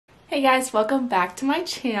Hey guys, welcome back to my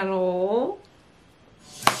channel.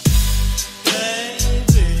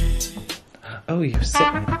 Oh, you're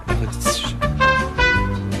sitting.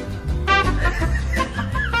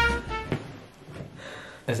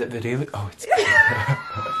 Is it video? Oh, it's.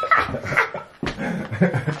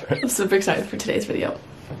 I'm super excited for today's video,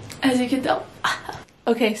 as you can tell.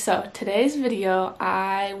 Okay, so today's video,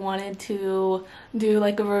 I wanted to do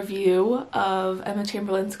like a review of Emma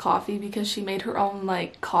Chamberlain's coffee because she made her own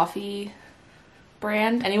like coffee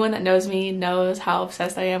brand. Anyone that knows me knows how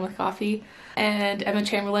obsessed I am with coffee, and Emma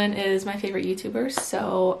Chamberlain is my favorite YouTuber,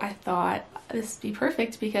 so I thought this would be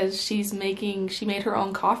perfect because she made her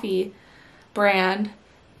own coffee brand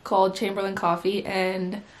called Chamberlain Coffee,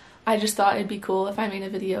 and I just thought it'd be cool if I made a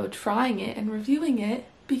video trying it and reviewing it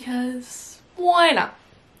because why not?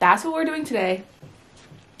 That's what we're doing today.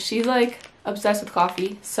 She's like obsessed with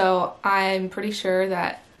coffee, so I'm pretty sure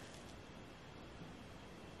that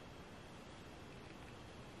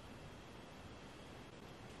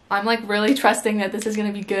I'm like really trusting that this is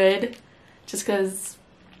gonna be good just because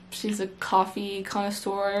she's a coffee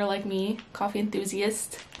connoisseur like me, coffee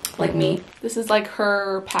enthusiast like me. This is like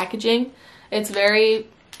her packaging. It's very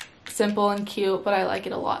simple and cute, but I like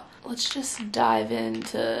it a lot. Let's just dive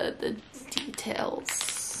into the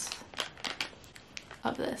details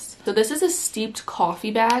of this. So this is a steeped coffee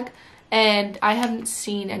bag, and I haven't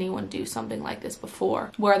seen anyone do something like this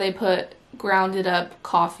before where they put grounded up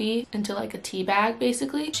coffee into like a tea bag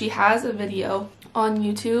basically. She has a video on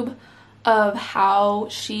YouTube of how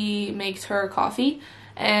she makes her coffee,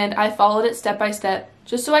 and I followed it step by step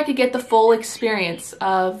just so I could get the full experience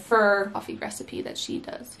of her coffee recipe that she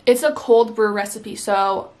does. It's a cold brew recipe,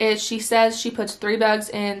 so she says she puts 3 bags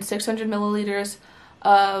in 600 milliliters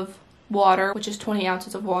of water, which is 20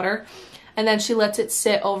 ounces of water, and then she lets it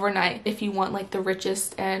sit overnight if you want like the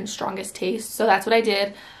richest and strongest taste. So that's what I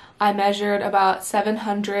did. I measured about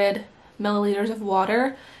 700 milliliters of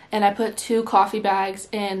water, and I put 2 coffee bags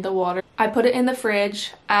in the water. I put it in the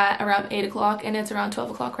fridge at around 8 o'clock, and it's around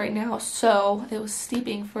 12 o'clock right now, so it was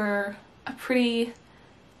steeping for a pretty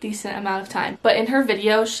decent amount of time. But in her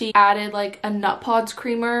video, she added like a nut pods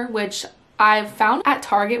creamer, which I found at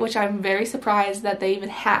Target, which I'm very surprised that they even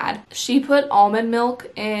had. She put almond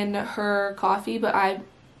milk in her coffee, but I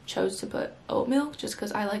chose to put oat milk just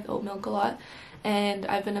because I like oat milk a lot, and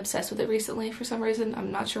I've been obsessed with it recently for some reason.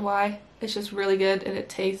 I'm not sure why. It's just really good and it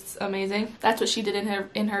tastes amazing. That's what she did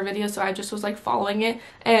in her video, so I just was like following it.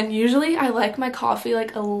 And usually I like my coffee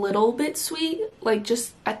like a little bit sweet, like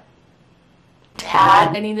just a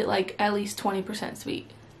tad. I need it like at least 20%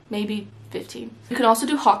 sweet, maybe 15. You can also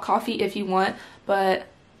do hot coffee if you want, but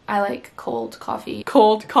I like cold coffee.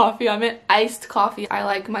 Cold coffee, I meant iced coffee. I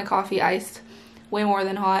like my coffee iced way more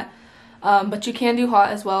than hot. But you can do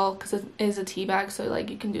hot as well because it is a tea bag, so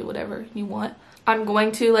like you can do whatever you want. I'm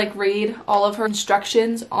going to like read all of her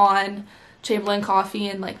instructions on Chamberlain Coffee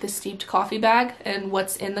and like the steeped coffee bag and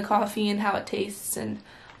what's in the coffee and how it tastes and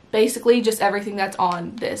basically just everything that's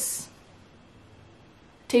on this.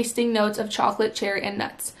 Tasting notes of chocolate, cherry, and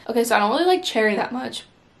nuts. Okay, so I don't really like cherry that much.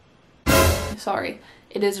 Sorry.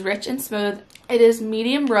 It is rich and smooth. It is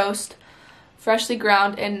medium roast, freshly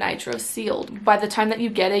ground, and nitro sealed. By the time that you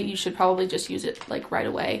get it, you should probably just use it like right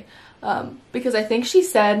away. Because I think she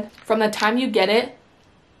said from the time you get it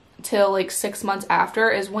till like 6 months after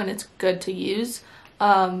is when it's good to use.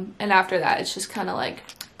 And after that, it's just kind of like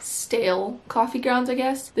stale coffee grounds, I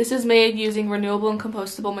guess. This is made using renewable and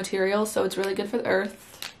compostable materials, so it's really good for the earth.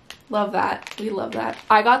 Love that. We love that.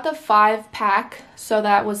 I got the 5-pack, so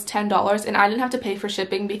that was $10, and I didn't have to pay for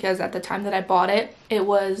shipping because at the time that I bought it, it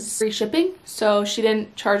was free shipping, so she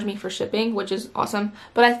didn't charge me for shipping, which is awesome.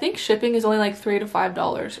 But I think shipping is only like $3 to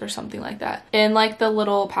 $5 or something like that. In like the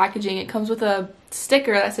little packaging, it comes with a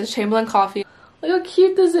sticker that says Chamberlain Coffee. Look how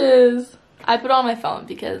cute this is. I put it on my phone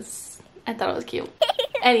because I thought it was cute.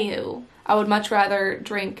 Anywho, I would much rather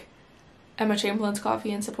drink Emma Chamberlain's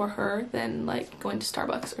coffee and support her than like going to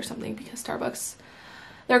Starbucks or something, because Starbucks,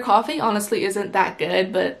 their coffee honestly isn't that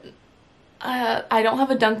good, but I don't have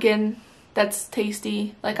a Dunkin' that's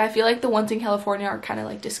tasty. Like I feel like the ones in California are kind of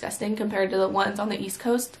like disgusting compared to the ones on the East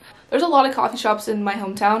Coast. There's a lot of coffee shops in my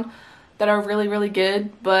hometown that are really, really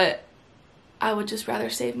good, but I would just rather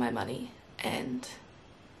save my money and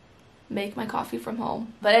make my coffee from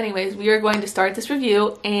home. But anyways, we are going to start this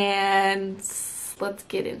review and let's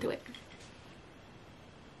get into it.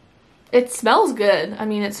 It smells good. I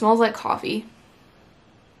mean, it smells like coffee.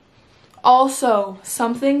 Also,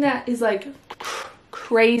 something that is like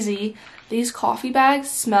crazy, these coffee bags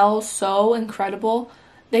smell so incredible.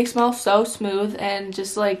 They smell so smooth and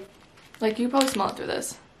just like you can probably smell it through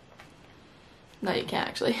this. No, you can't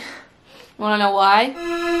actually. Wanna know why?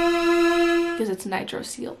 Because it's nitro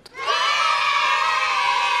sealed.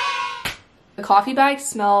 The coffee bags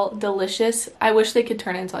smell delicious. I wish they could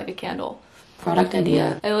turn it into like a candle. Product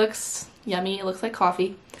idea. It looks yummy. It looks like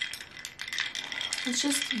coffee. Let's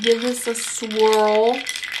just give this a swirl.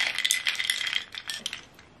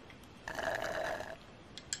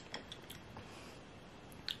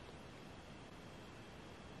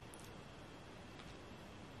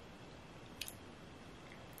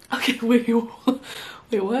 Okay, wait,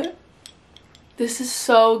 what? This is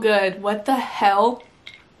so good. What the hell?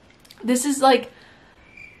 This is like...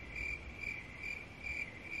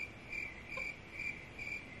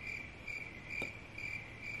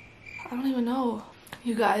 I don't even know.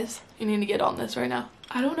 You guys, you need to get on this right now.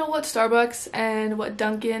 I don't know what Starbucks and what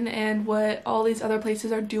Dunkin' and what all these other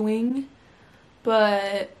places are doing,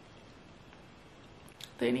 but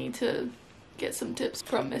they need to get some tips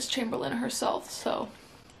from Miss Chamberlain herself, so...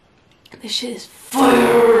 This shit is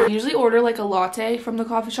fire. I usually order like a latte from the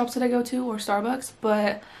coffee shops that I go to or Starbucks,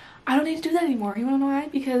 but I don't need to do that anymore. You wanna know why?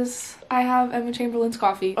 Because I have Emma Chamberlain's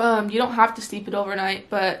coffee. You don't have to steep it overnight,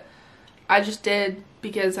 but I just did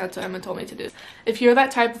because that's what Emma told me to do. If you're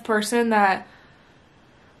that type of person that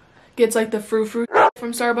gets like the frou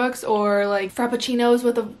from Starbucks or like frappuccinos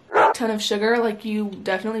with a ton of sugar, like you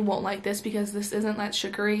definitely won't like this because this isn't that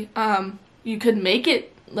sugary. You could make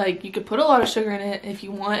it like, you could put a lot of sugar in it if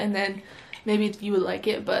you want, and then maybe you would like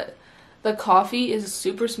it, but the coffee is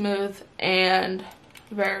super smooth and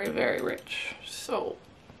very, very rich. So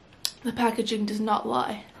the packaging does not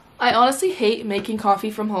lie. I honestly hate making coffee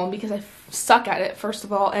from home because I suck at it, first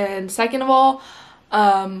of all, and second of all,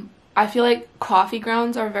 I feel like coffee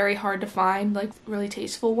grounds are very hard to find, like really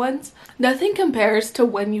tasteful ones. Nothing compares to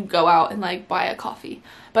when you go out and like buy a coffee.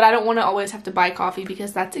 But I don't want to always have to buy coffee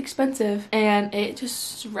because that's expensive and it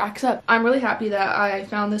just racks up. I'm really happy that I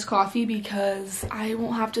found this coffee because I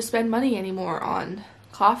won't have to spend money anymore on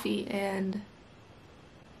coffee, and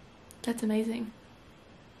that's amazing.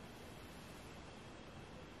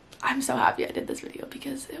 I'm so happy I did this video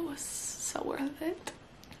because it was so worth it.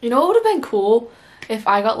 You know what would have been cool? If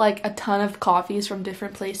I got like a ton of coffees from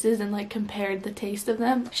different places and like compared the taste of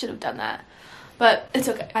them. I should have done that. But it's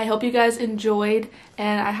okay. I hope you guys enjoyed,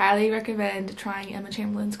 and I highly recommend trying Emma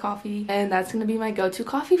Chamberlain's coffee. And that's going to be my go-to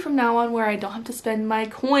coffee from now on, where I don't have to spend my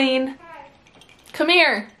coin. Come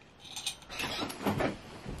here.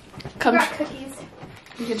 Come. Got cookies.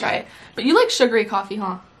 You can try it. But you like sugary coffee,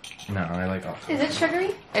 huh? No, I like coffee. Is it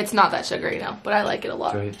sugary? It's not that sugary, no, but I like it a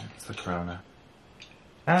lot. Wait, it's the Corona.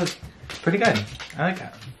 That was pretty good. I like it.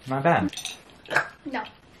 Not bad. No.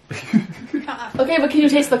 Okay, but can you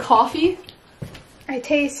taste the coffee? I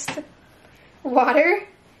taste water.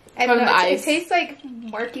 And From the ice. It tastes like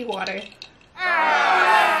murky water.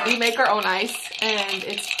 We make our own ice,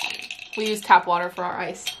 and we use tap water for our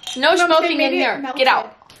ice. No smoking in here. Get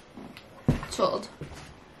out. Chilled.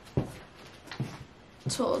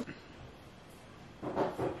 Chilled.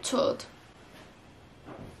 Chilled.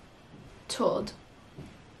 Chilled.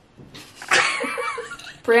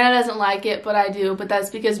 Brianna doesn't like it, but I do. But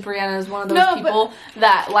that's because Brianna is one of those people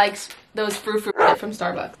that likes those frou shit from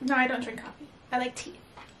Starbucks. No, I don't drink coffee. I like tea.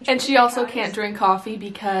 And she also can't drink coffee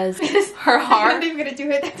because her heart... I'm not even gonna do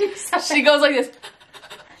it. She goes like this.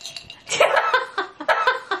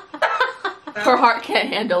 Her heart can't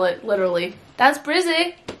handle it, literally. That's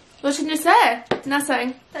Brizzy. What should you say?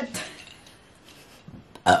 Nothing.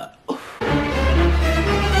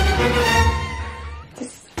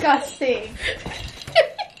 Disgusting.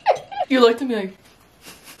 You looked at me like...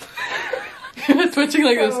 You were twitching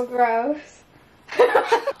like So this. gross.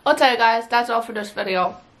 I'll tell you guys, that's all for this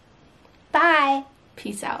video. Bye.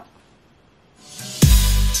 Peace out.